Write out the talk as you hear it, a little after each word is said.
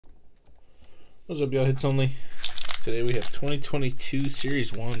What's up, y'all? Hits only. Today we have 2022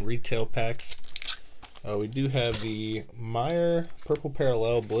 Series 1 retail packs. We do have the Meijer Purple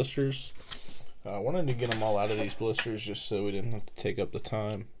Parallel blisters. I wanted to get them all out of these blisters just so we didn't have to take up the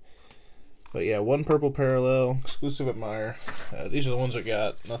time. But yeah, one Purple Parallel, exclusive at Meijer. These are the ones I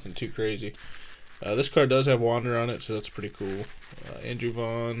got, nothing too crazy. This card does have Wander on it, so that's pretty cool. Andrew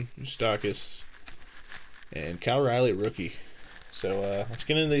Vaughn, Mustakis, and Cal Riley rookie. So let's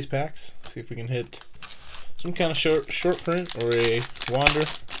get into these packs, see if we can hit some kind of short print or a Wander,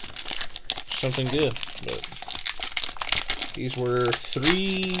 something good. But these were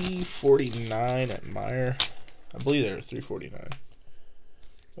 $3.49 at Meijer. I believe they were $3.49.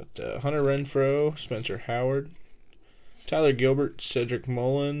 But Hunter Renfroe, Spencer Howard, Tyler Gilbert, Cedric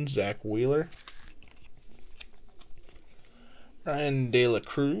Mullins, Zach Wheeler, Ryan De La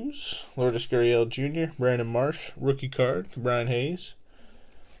Cruz, Lourdes Gurriel Jr., Brandon Marsh, rookie card, Brian Hayes,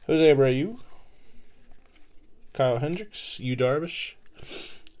 Jose Abreu, Kyle Hendricks, Yu Darvish,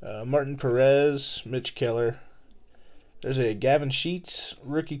 Martin Perez, Mitch Keller. There's a Gavin Sheets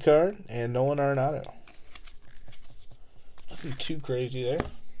rookie card, and Nolan Arenado. Nothing too crazy there.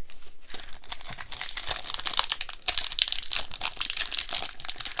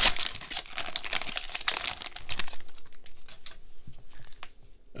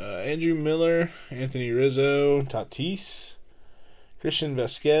 Andrew Miller, Anthony Rizzo, Tatis, Christian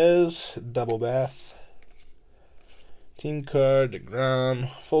Vasquez, Double Bath, Team Card, DeGrom,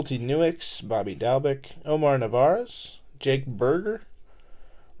 Fulty Newix, Bobby Dalbec, Omar Navarez, Jake Berger,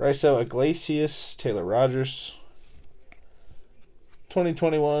 Raiso Iglesias, Taylor Rogers,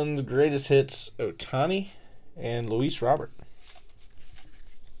 2021's Greatest Hits, Ohtani, and Luis Robert.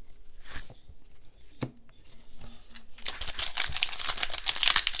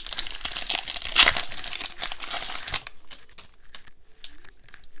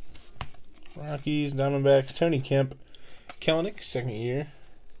 Rockies, Diamondbacks, Tony Kemp, Kelenic, second year.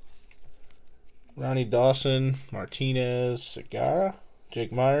 Ronnie Dawson, Martinez, Segura,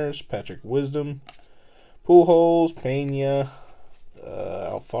 Jake Myers, Patrick Wisdom, Pujols, Pena,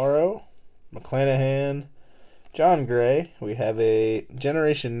 Alfaro, McClanahan, John Gray. We have a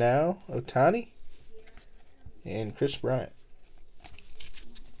Generation Now, Ohtani, and Chris Bryant.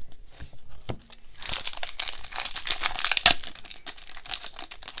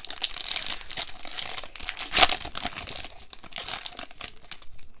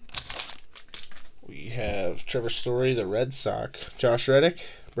 We have Trevor Story, the Red Sox, Josh Reddick,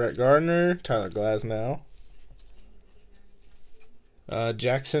 Brett Gardner, Tyler Glasnow,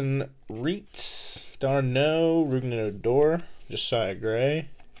 Jackson Reitz, Darno, Rugen Odor, Josiah Gray,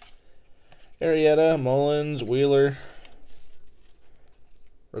 Arrieta, Mullins, Wheeler,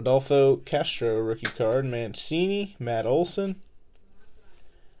 Rodolfo Castro, rookie card, Mancini, Matt Olson.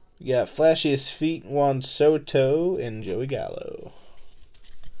 We got Flashiest Feet, Juan Soto, and Joey Gallo.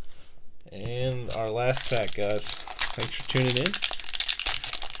 And our last pack, guys. Thanks for tuning in.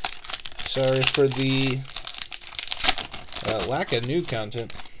 Sorry for the lack of new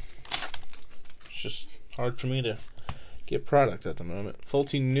content. It's just hard for me to get product at the moment.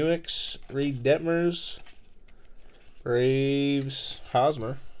 Fulty Newix, Reed Detmers, Braves,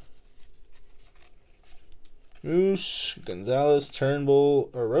 Hosmer, Moose, Gonzalez, Turnbull,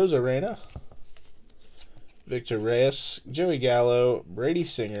 Rosarena, Victor Reyes, Joey Gallo, Brady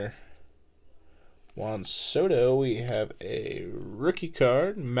Singer, Juan Soto. We have a rookie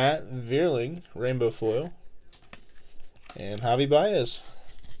card, Matt Vierling, Rainbow Foil, and Javi Baez.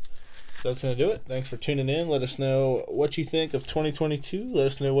 So that's going to do it. Thanks for tuning in. Let us know what you think of 2022. Let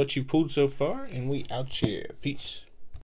us know what you pulled so far, and we out here. Peace.